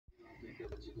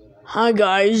Hi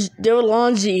guys, David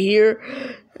Lonzi here.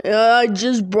 I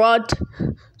just brought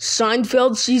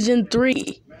Seinfeld Season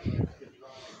 3.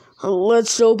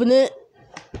 Let's open it.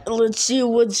 Let's see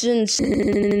what's in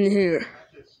here.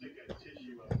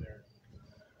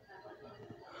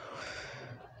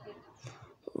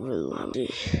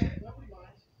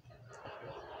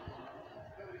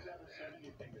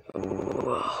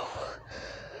 Wow.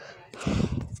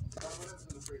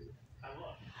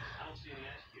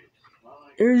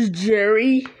 Here's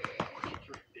Jerry,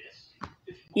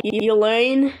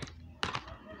 Elaine,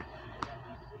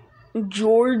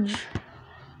 George,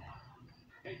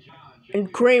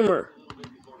 and Kramer.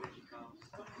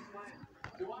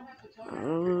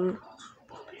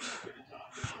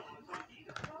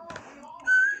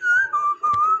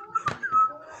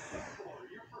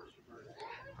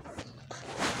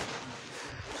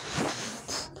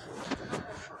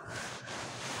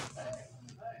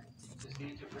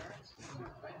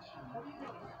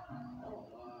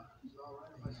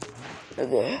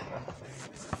 Okay.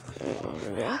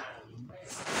 Yeah.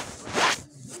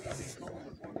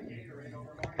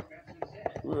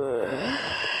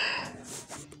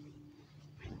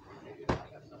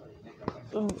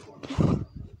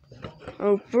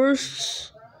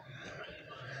 First,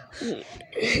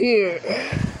 here.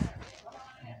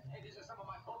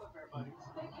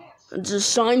 It's a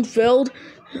Seinfeld.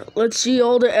 Let's see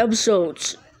all the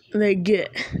episodes they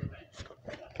get.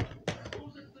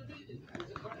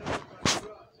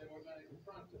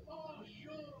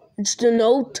 It's the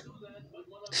note,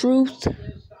 truth,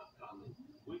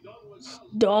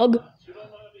 dog,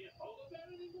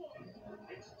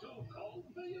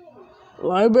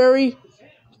 library,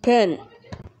 pen.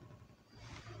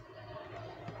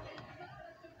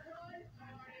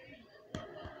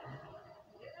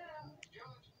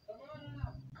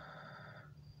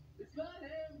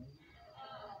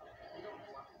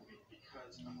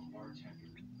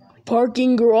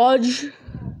 Parking garage,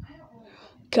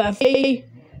 cafe,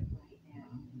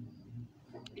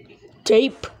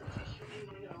 tape,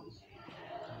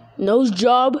 nose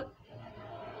job,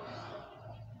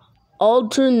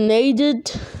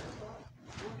 alternated,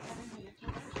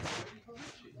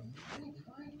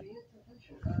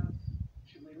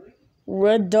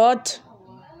 red dot,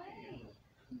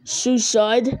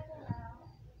 suicide,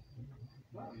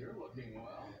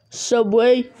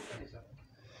 subway,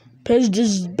 page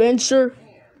dispenser,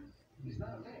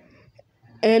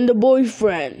 and a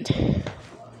boyfriend.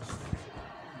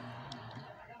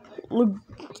 Look,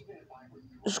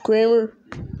 Kramer.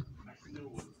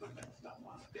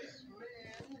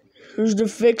 Here's the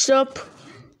fix-up.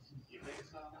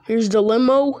 Here's the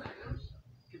limo.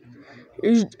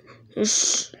 Here's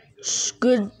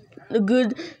the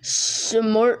good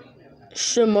Samaritan.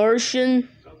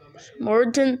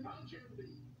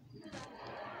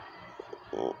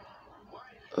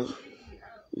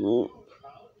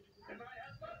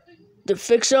 The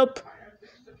fix-up,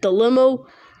 the limo,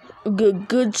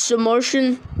 good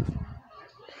Samaritan,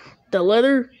 the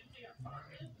letter,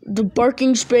 the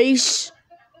parking space,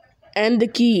 and the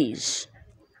keys.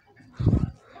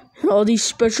 All these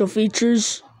special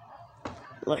features,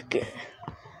 like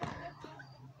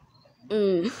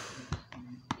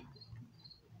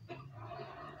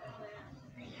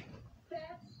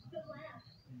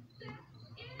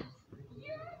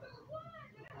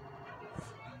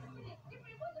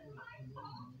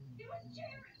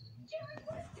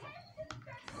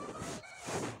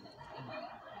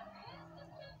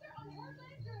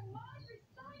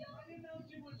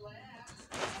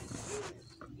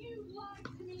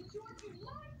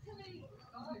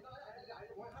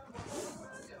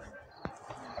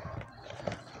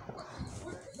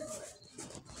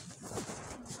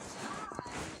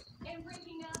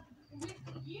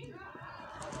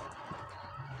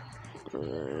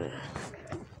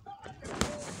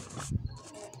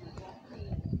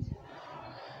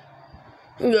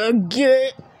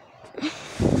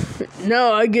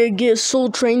now I gotta get a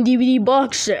Soul Train DVD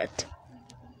box set.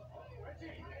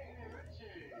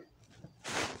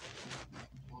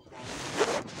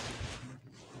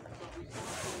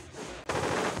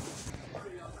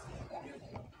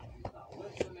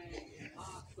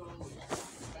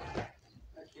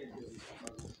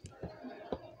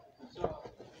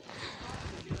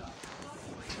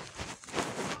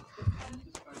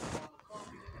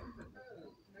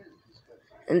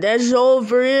 And that's all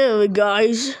for it,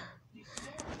 guys.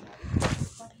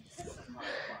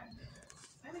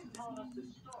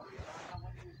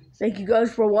 Thank you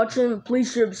guys for watching.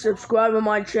 Please subscribe on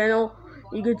my channel.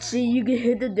 You can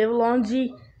hit the David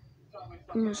Lonzi.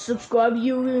 Subscribe,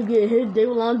 you can hit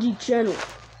David Lonzi channel.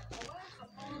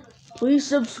 Please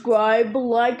subscribe,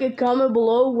 like, and comment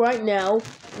below right now.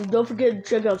 And don't forget to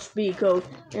check out speed code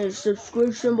in the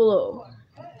subscription below.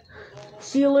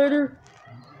 See you later.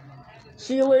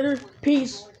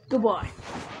 Peace. Goodbye.